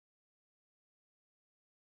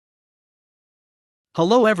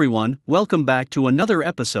Hello everyone, welcome back to another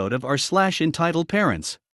episode of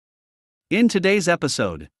r/EntitledParents. In today's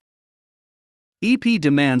episode, EP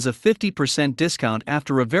demands a 50% discount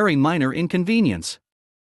after a very minor inconvenience.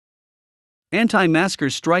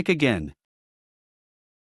 Anti-maskers strike again.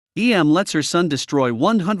 EM lets her son destroy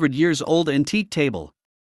 100 years old antique table.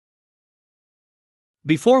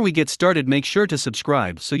 Before we get started, make sure to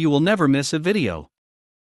subscribe so you will never miss a video.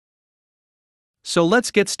 So let's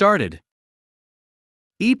get started.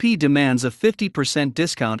 EP demands a 50%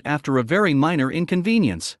 discount after a very minor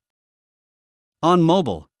inconvenience. On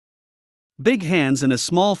mobile. Big hands and a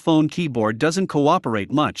small phone keyboard doesn't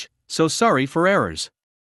cooperate much, so sorry for errors.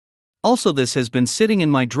 Also, this has been sitting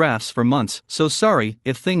in my drafts for months, so sorry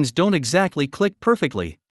if things don't exactly click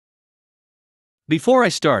perfectly. Before I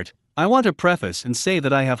start, I want to preface and say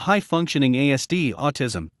that I have high-functioning ASD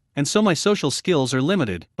autism, and so my social skills are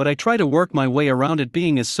limited, but I try to work my way around it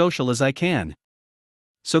being as social as I can.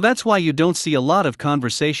 So that's why you don't see a lot of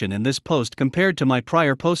conversation in this post compared to my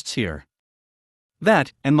prior posts here.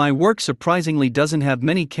 That, and my work surprisingly doesn't have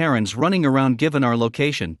many Karens running around given our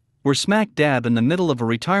location. We're smack dab in the middle of a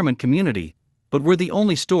retirement community, but we're the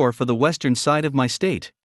only store for the western side of my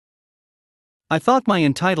state. I thought my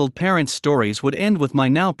entitled parents stories would end with my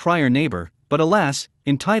now prior neighbor, but alas,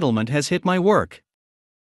 entitlement has hit my work.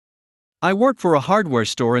 I work for a hardware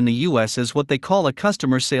store in the US as what they call a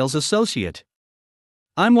customer sales associate.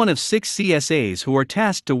 I'm one of 6 CSAs who are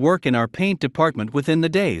tasked to work in our paint department within the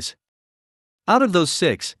days. Out of those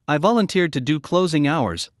 6, I volunteered to do closing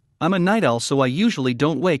hours. I'm a night owl, so I usually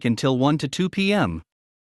don't wake until 1 to 2 p.m.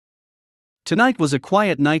 Tonight was a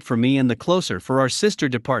quiet night for me and the closer for our sister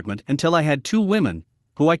department until I had 2 women,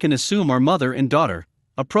 who I can assume are mother and daughter,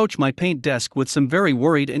 approach my paint desk with some very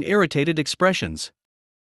worried and irritated expressions.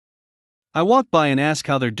 I walk by and ask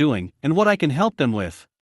how they're doing and what I can help them with.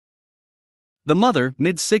 The mother,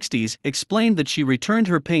 mid-60s, explained that she returned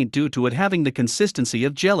her paint due to it having the consistency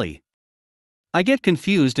of jelly. I get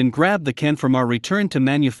confused and grab the can from our return to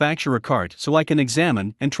manufacturer cart so I can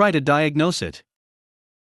examine and try to diagnose it.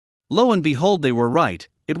 Lo and behold, they were right,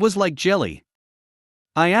 it was like jelly.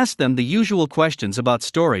 I asked them the usual questions about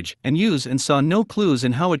storage and use and saw no clues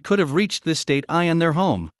in how it could have reached this state in their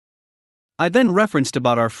home. I then referenced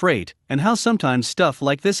about our freight and how sometimes stuff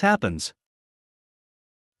like this happens.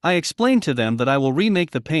 I explained to them that I will remake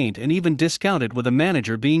the paint and even discount it with a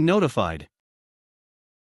manager being notified.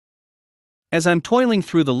 As I'm toiling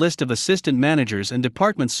through the list of assistant managers and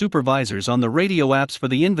department supervisors on the radio apps for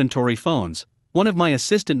the inventory phones, one of my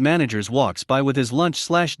assistant managers walks by with his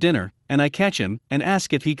lunch/dinner, and I catch him and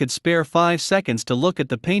ask if he could spare 5 seconds to look at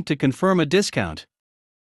the paint to confirm a discount.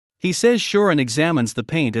 He says sure and examines the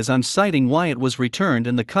paint as I'm citing why it was returned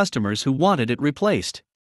and the customers who wanted it replaced.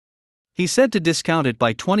 He said to discount it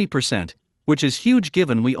by 20%, which is huge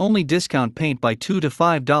given we only discount paint by $2 to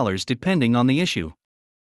 $5 depending on the issue.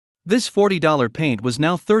 This $40 paint was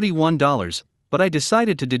now $31, but I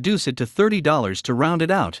decided to deduce it to $30 to round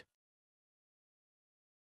it out.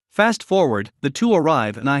 Fast forward, the 2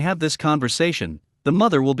 arrive and I have this conversation. The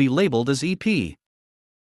mother will be labeled as EP.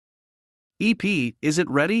 EP, is it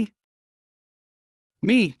ready?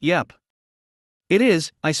 Me, yep. It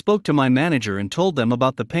is. I spoke to my manager and told them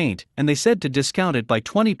about the paint, and they said to discount it by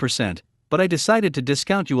 20%, but I decided to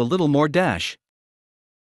discount you a little more dash.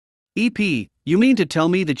 EP, you mean to tell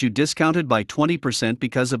me that you discounted by 20%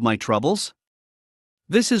 because of my troubles?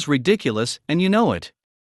 This is ridiculous, and you know it.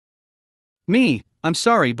 Me, I'm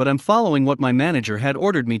sorry, but I'm following what my manager had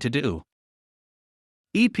ordered me to do.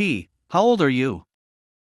 EP, how old are you?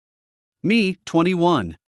 Me,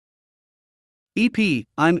 21. EP,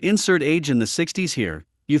 I'm insert age in the 60s here.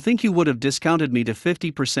 You think you would have discounted me to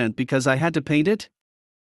 50% because I had to paint it?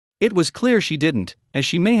 It was clear she didn't, as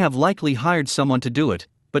she may have likely hired someone to do it,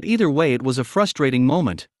 but either way it was a frustrating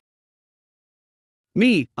moment.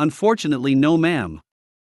 Me, unfortunately no ma'am.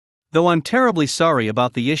 Though I'm terribly sorry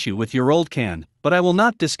about the issue with your old can, but I will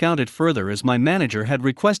not discount it further as my manager had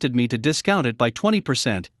requested me to discount it by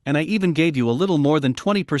 20%, and I even gave you a little more than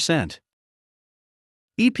 20%.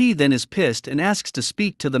 EP then is pissed and asks to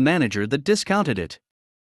speak to the manager that discounted it.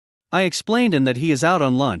 I explained him that he is out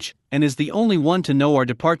on lunch, and is the only one to know our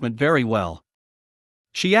department very well.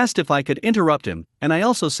 She asked if I could interrupt him, and I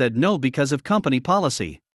also said no because of company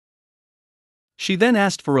policy. She then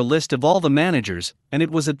asked for a list of all the managers, and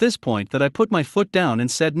it was at this point that I put my foot down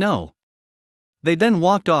and said no. They then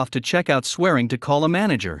walked off to check out, swearing to call a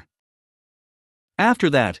manager.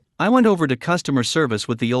 After that, I went over to customer service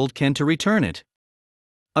with the old can to return it.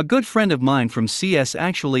 A good friend of mine from CS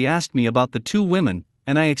actually asked me about the 2 women,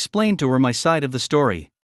 and I explained to her my side of the story.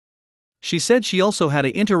 She said she also had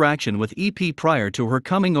an interaction with EP prior to her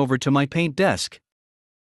coming over to my paint desk.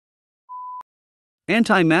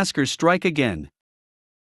 Anti-maskers strike again.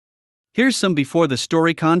 Here's some before the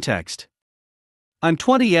story context. I'm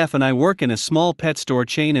 20F and I work in a small pet store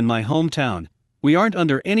chain in my hometown. We aren't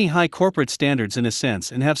under any high corporate standards in a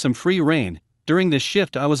sense and have some free reign. During this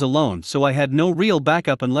shift I was alone, so I had no real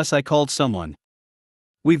backup unless I called someone.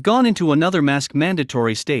 We've gone into another mask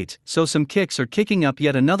mandatory state, so some kicks are kicking up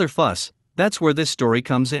yet another fuss. That's where this story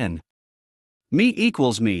comes in. Me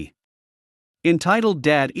equals me. Entitled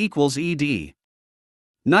Dad equals ED.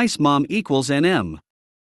 Nice Mom equals NM.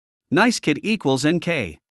 Nice Kid equals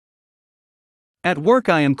NK. At work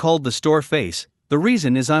I am called the store face. The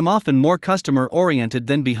reason is I'm often more customer-oriented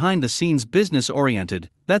than behind-the-scenes business-oriented.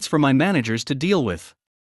 That's for my managers to deal with.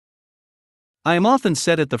 I am often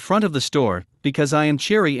set at the front of the store, because I am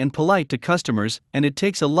cheery and polite to customers, and it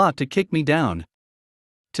takes a lot to kick me down.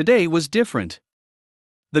 Today was different.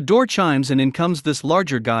 The door chimes and in comes this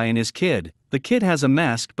larger guy and his kid. The kid has a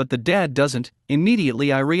mask but the dad doesn't.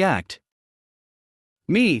 Immediately I react.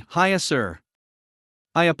 Me, hiya sir.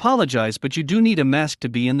 I apologize but you do need a mask to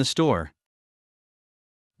be in the store.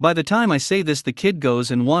 By the time I say this the kid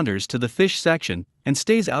goes and wanders to the fish section, and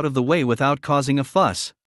stays out of the way without causing a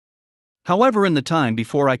fuss. However, in the time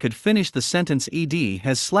before I could finish the sentence, ED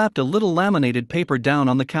has slapped a little laminated paper down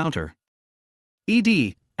on the counter.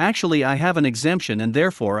 ED, actually I have an exemption and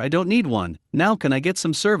therefore I don't need one. Now can I get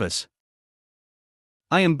some service?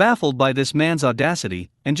 I am baffled by this man's audacity,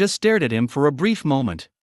 and just stared at him for a brief moment.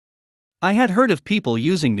 I had heard of people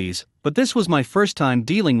using these, but this was my first time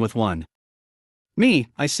dealing with one. Me,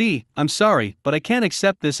 I see, I'm sorry, but I can't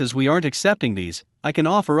accept this as we aren't accepting these. I can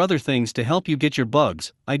offer other things to help you get your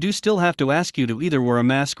bugs. I do still have to ask you to either wear a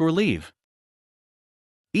mask or leave.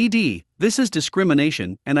 ED, this is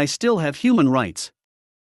discrimination, and I still have human rights.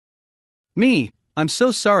 Me, I'm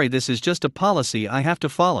so sorry, this is just a policy I have to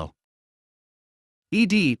follow.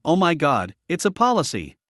 ED, oh my god, it's a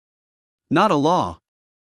policy. Not a law.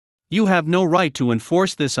 You have no right to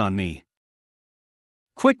enforce this on me.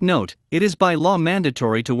 Quick note, it is by law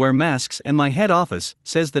mandatory to wear masks and my head office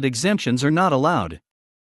says that exemptions are not allowed.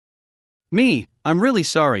 Me, I'm really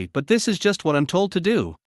sorry but this is just what I'm told to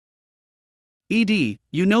do. ED,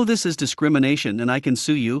 you know this is discrimination and I can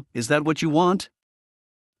sue you, is that what you want?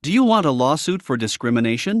 Do you want a lawsuit for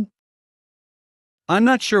discrimination? I'm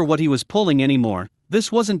not sure what he was pulling anymore. This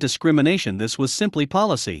wasn't discrimination, this was simply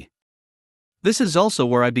policy. This is also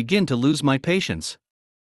where I begin to lose my patience.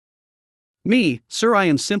 Me, sir, I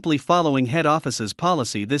am simply following head office's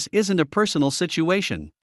policy, this isn't a personal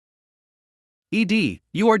situation. ED,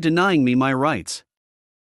 you are denying me my rights.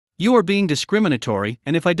 You are being discriminatory,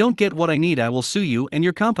 and if I don't get what I need I will sue you and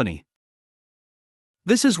your company.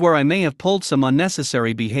 This is where I may have pulled some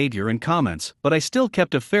unnecessary behavior and comments, but I still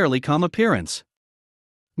kept a fairly calm appearance.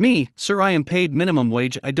 Me, sir, I am paid minimum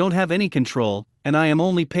wage, I don't have any control, and I am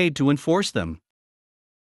only paid to enforce them.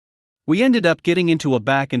 We ended up getting into a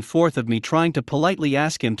back and forth of me trying to politely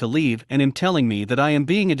ask him to leave and him telling me that I am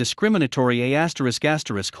being a discriminatory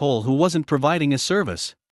hole who wasn't providing a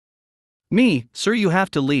service. Me, sir, you have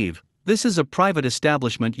to leave, this is a private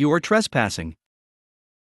establishment, you are trespassing.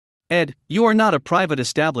 Ed, you are not a private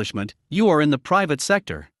establishment, you are in the private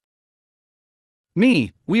sector.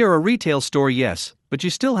 Me, we are a retail store, yes, but you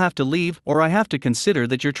still have to leave or I have to consider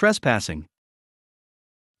that you're trespassing.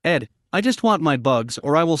 Ed, I just want my bugs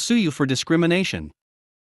or I will sue you for discrimination.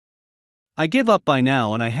 I give up by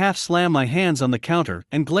now and I half slam my hands on the counter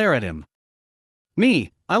and glare at him.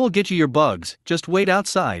 Me, I will get you your bugs, just wait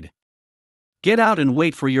outside. Get out and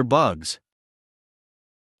wait for your bugs.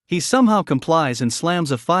 He somehow complies and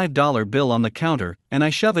slams a $5 bill on the counter and I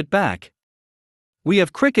shove it back. We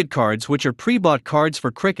have cricket cards which are pre-bought cards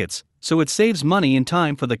for crickets, so it saves money and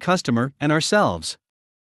time for the customer and ourselves.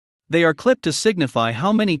 They are clipped to signify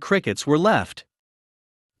how many crickets were left.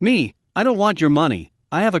 Me, I don't want your money,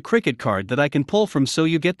 I have a cricket card that I can pull from so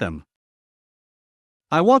you get them.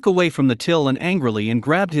 I walk away from the till and angrily and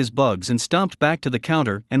grabbed his bugs and stomped back to the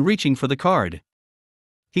counter and reaching for the card.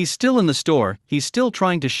 He's still in the store, he's still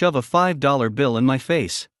trying to shove a $5 bill in my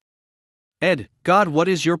face. Ed, God, what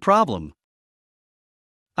is your problem?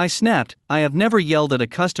 I snapped. I have never yelled at a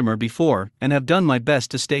customer before and have done my best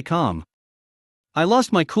to stay calm. I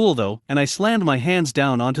lost my cool though, and I slammed my hands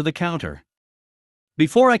down onto the counter.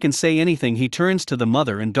 Before I can say anything, he turns to the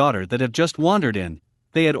mother and daughter that have just wandered in.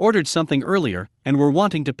 They had ordered something earlier and were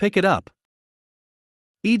wanting to pick it up.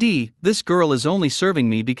 ED, this girl is only serving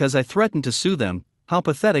me because I threatened to sue them. How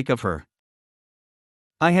pathetic of her.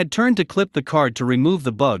 I had turned to clip the card to remove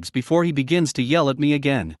the bugs before he begins to yell at me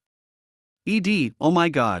again. ED, oh my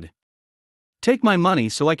god. Take my money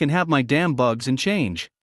so I can have my damn bugs and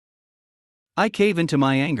change. I cave into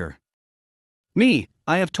my anger. Me,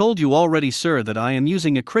 I have told you already, sir, that I am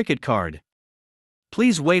using a cricket card.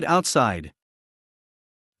 Please wait outside.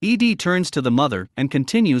 ED turns to the mother and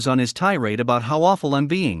continues on his tirade about how awful I'm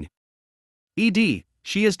being. ED,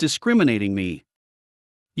 she is discriminating me.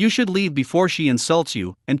 You should leave before she insults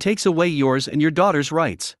you and takes away yours and your daughter's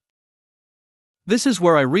rights. This is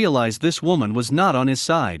where I realized this woman was not on his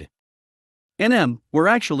side. We're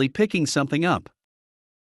actually picking something up.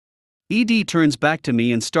 ED turns back to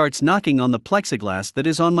me and starts knocking on the plexiglass that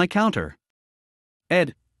is on my counter.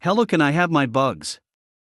 Ed, hello, can I have my bugs?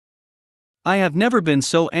 I have never been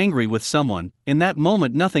so angry with someone. In that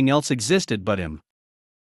moment nothing else existed but him.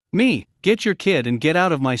 Me, get your kid and get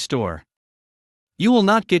out of my store. You will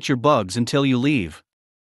not get your bugs until you leave.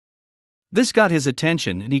 This got his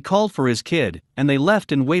attention and he called for his kid, and they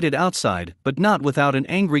left and waited outside, but not without an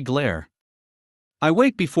angry glare. I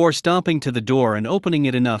wait before stomping to the door and opening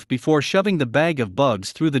it enough before shoving the bag of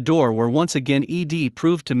bugs through the door, where once again ED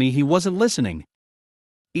proved to me he wasn't listening.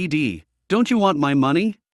 ED, don't you want my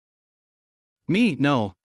money? Me,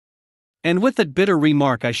 no. And with that bitter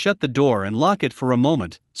remark I shut the door and lock it for a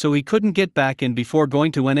moment, so he couldn't get back in before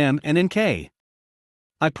going to NM and NK.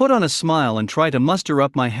 I put on a smile and try to muster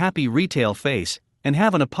up my happy retail face, and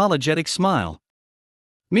have an apologetic smile.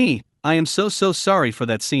 Me, I am so sorry for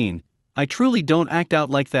that scene. I truly don't act out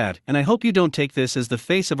like that, and I hope you don't take this as the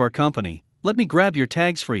face of our company. Let me grab your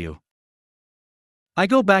tags for you. I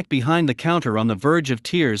go back behind the counter on the verge of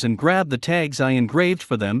tears and grab the tags I engraved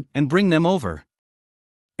for them and bring them over.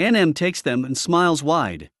 NM takes them and smiles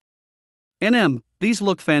wide. NM, these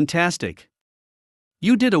look fantastic.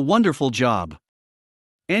 You did a wonderful job.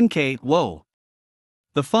 NK, whoa.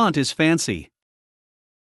 The font is fancy.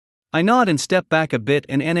 I nod and step back a bit,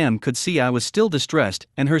 and NM could see I was still distressed,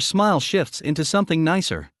 and her smile shifts into something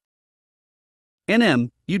nicer.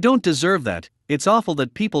 NM, you don't deserve that. It's awful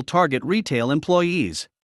that people target retail employees.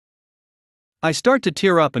 I start to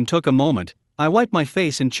tear up and took a moment. I wipe my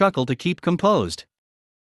face and chuckle to keep composed.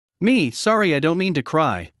 Me, sorry, I don't mean to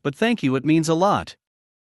cry, but thank you, it means a lot.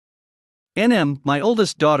 NM, my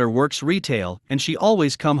oldest daughter works retail, and she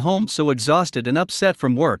always come home so exhausted and upset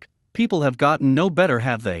from work. People have gotten no better,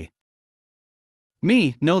 have they?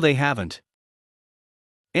 Me, no they haven't.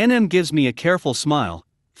 NM gives me a careful smile.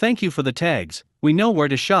 Thank you for the tags, we know where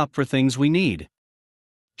to shop for things we need.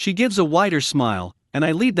 She gives a wider smile, and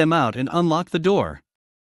I lead them out and unlock the door.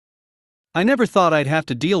 I never thought I'd have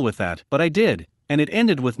to deal with that, but I did, and it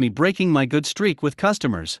ended with me breaking my good streak with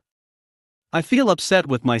customers. I feel upset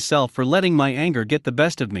with myself for letting my anger get the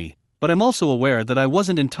best of me, but I'm also aware that I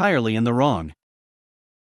wasn't entirely in the wrong.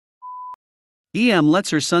 EM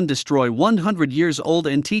lets her son destroy 100 years old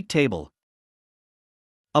antique table.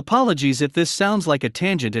 Apologies if this sounds like a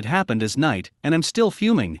tangent, it happened as night, and I'm still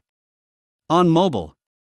fuming. On mobile.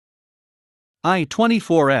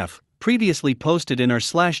 I24F, previously posted in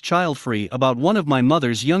r/childfree about one of my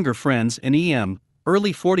mother's younger friends, an EM,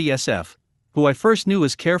 early 40SF, who I first knew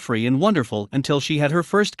as carefree and wonderful until she had her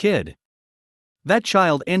first kid. That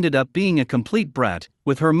child ended up being a complete brat,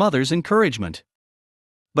 with her mother's encouragement.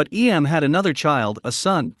 But EM had another child, a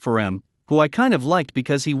son, for M, who I kind of liked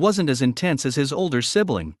because he wasn't as intense as his older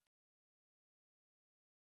sibling.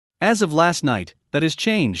 As of last night, that has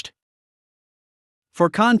changed. For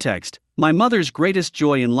context, my mother's greatest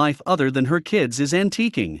joy in life other than her kids is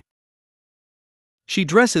antiquing. She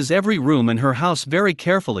dresses every room in her house very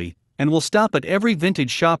carefully, and will stop at every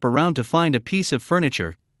vintage shop around to find a piece of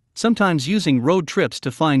furniture, sometimes using road trips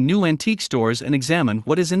to find new antique stores and examine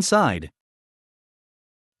what is inside.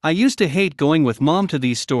 I used to hate going with Mom to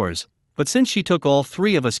these stores, but since she took all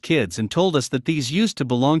three of us kids and told us that these used to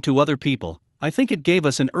belong to other people, I think it gave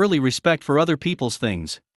us an early respect for other people's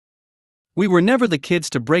things. We were never the kids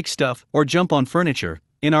to break stuff or jump on furniture,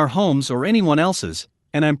 in our homes or anyone else's,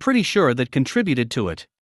 and I'm pretty sure that contributed to it.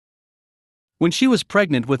 When she was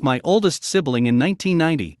pregnant with my oldest sibling in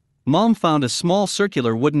 1990, Mom found a small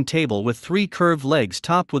circular wooden table with 3 curved legs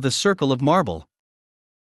topped with a circle of marble.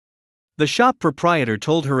 The shop proprietor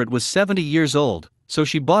told her it was 70 years old, so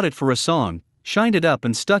she bought it for a song, shined it up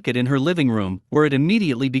and stuck it in her living room, where it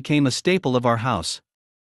immediately became a staple of our house.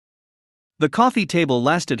 The coffee table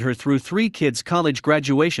lasted her through 3 kids' college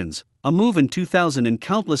graduations, a move in 2000, and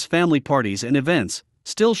countless family parties and events,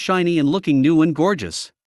 still shiny and looking new and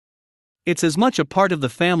gorgeous. It's as much a part of the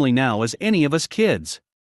family now as any of us kids.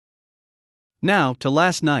 Now to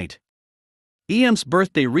last night. EM's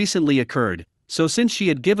birthday recently occurred, so since she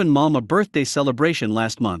had given Mom a birthday celebration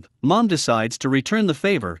last month, Mom decides to return the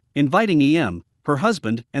favor, inviting EM, her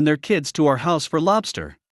husband, and their kids to our house for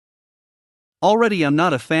lobster. Already I'm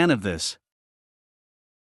not a fan of this.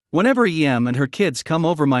 Whenever EM and her kids come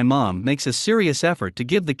over, my mom makes a serious effort to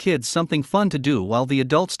give the kids something fun to do while the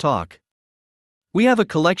adults talk. We have a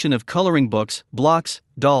collection of coloring books, blocks,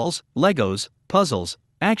 dolls, Legos, puzzles,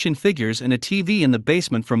 action figures and a TV in the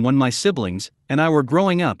basement from when my siblings and I were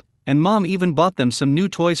growing up, and Mom even bought them some new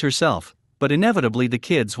toys herself, but inevitably the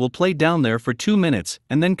kids will play down there for 2 minutes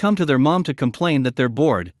and then come to their mom to complain that they're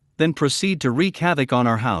bored, then proceed to wreak havoc on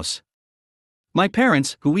our house. My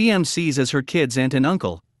parents, who EM sees as her kids' aunt and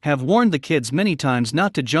uncle, have warned the kids many times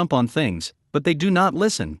not to jump on things, but they do not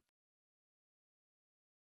listen.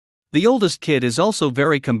 The oldest kid is also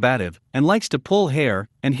very combative and likes to pull hair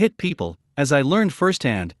and hit people, as I learned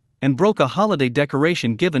firsthand, and broke a holiday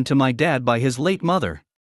decoration given to my dad by his late mother.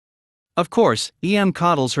 Of course, EM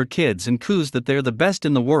coddles her kids and coos that they're the best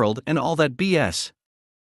in the world and all that BS.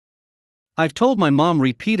 I've told my mom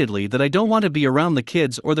repeatedly that I don't want to be around the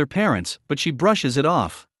kids or their parents, but she brushes it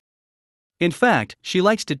off. In fact, she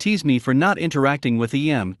likes to tease me for not interacting with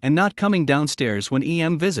EM and not coming downstairs when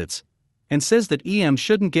EM visits, and says that EM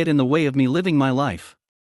shouldn't get in the way of me living my life.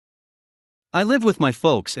 I live with my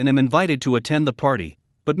folks and am invited to attend the party,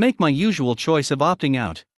 but make my usual choice of opting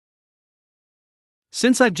out.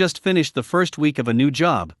 Since I've just finished the first week of a new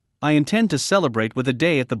job, I intend to celebrate with a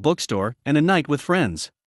day at the bookstore and a night with friends.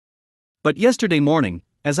 But yesterday morning,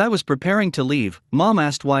 as I was preparing to leave, Mom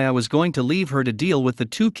asked why I was going to leave her to deal with the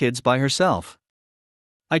 2 kids by herself.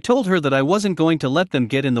 I told her that I wasn't going to let them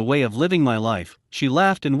get in the way of living my life. She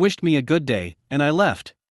laughed and wished me a good day, and I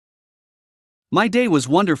left. My day was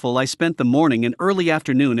wonderful. I spent the morning and early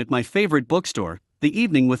afternoon at my favorite bookstore, the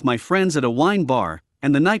evening with my friends at a wine bar,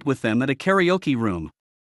 and the night with them at a karaoke room.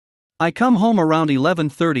 I come home around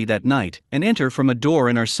 11:30 that night and enter from a door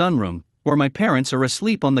in our sunroom, where my parents are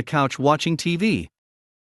asleep on the couch watching TV.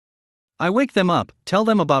 I wake them up, tell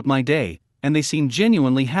them about my day, and they seem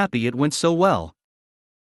genuinely happy it went so well.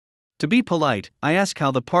 To be polite, I ask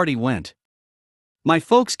how the party went. My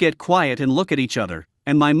folks get quiet and look at each other,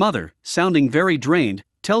 and my mother, sounding very drained,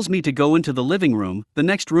 tells me to go into the living room, the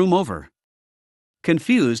next room over.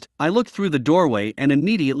 Confused, I look through the doorway and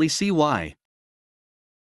immediately see why.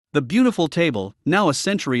 The beautiful table, now a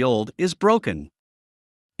century old, is broken.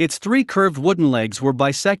 Its 3 curved wooden legs were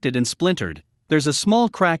bisected and splintered, there's a small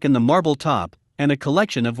crack in the marble top, and a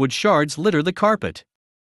collection of wood shards litter the carpet.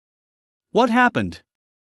 What happened?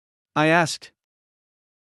 I asked.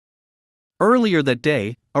 Earlier that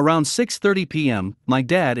day, around 6:30 p.m., my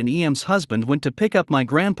dad and EM's husband went to pick up my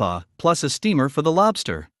grandpa, plus a steamer for the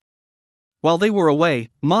lobster. While they were away,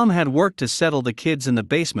 Mom had worked to settle the kids in the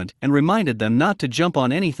basement and reminded them not to jump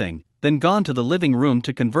on anything, then gone to the living room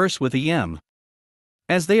to converse with EM.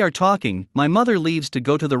 As they are talking, my mother leaves to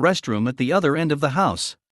go to the restroom at the other end of the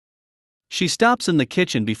house. She stops in the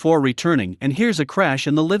kitchen before returning and hears a crash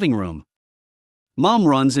in the living room. Mom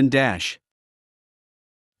runs and dash.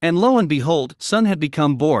 And lo and behold, son had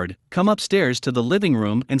become bored, come upstairs to the living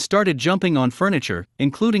room and started jumping on furniture,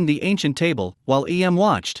 including the ancient table, while EM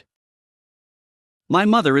watched. My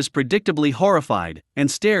mother is predictably horrified,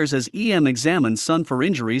 and stares as EM examines son for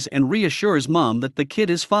injuries and reassures Mom that the kid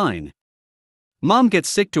is fine. Mom gets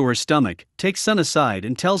sick to her stomach, takes son aside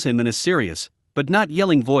and tells him in a serious, but not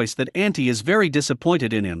yelling voice that Auntie is very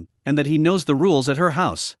disappointed in him, and that he knows the rules at her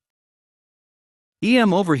house.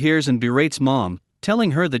 EM overhears and berates Mom,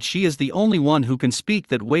 telling her that she is the only one who can speak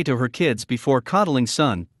that way to her kids before coddling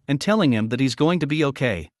son, and telling him that he's going to be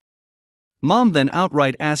okay. Mom then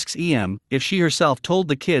outright asks EM if she herself told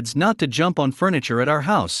the kids not to jump on furniture at our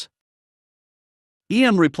house.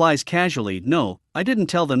 EM replies casually, "No, I didn't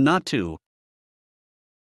tell them not to."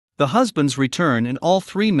 The husbands return and all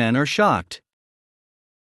 3 men are shocked.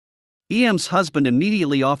 EM's husband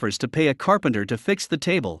immediately offers to pay a carpenter to fix the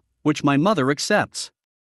table, which my mother accepts.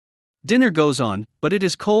 Dinner goes on, but it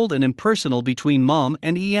is cold and impersonal between Mom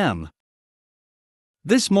and EM.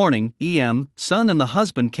 This morning, EM, son and the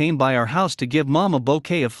husband came by our house to give Mom a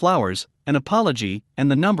bouquet of flowers, an apology,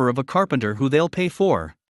 and the number of a carpenter who they'll pay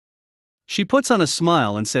for. She puts on a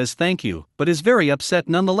smile and says thank you, but is very upset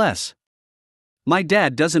nonetheless. My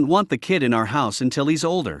dad doesn't want the kid in our house until he's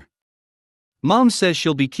older. Mom says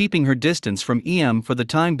she'll be keeping her distance from EM for the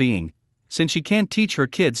time being, since she can't teach her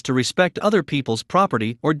kids to respect other people's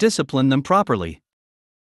property or discipline them properly.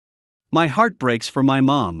 My heart breaks for my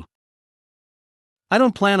mom. I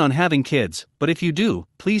don't plan on having kids, but if you do,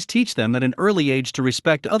 please teach them at an early age to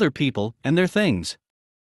respect other people and their things.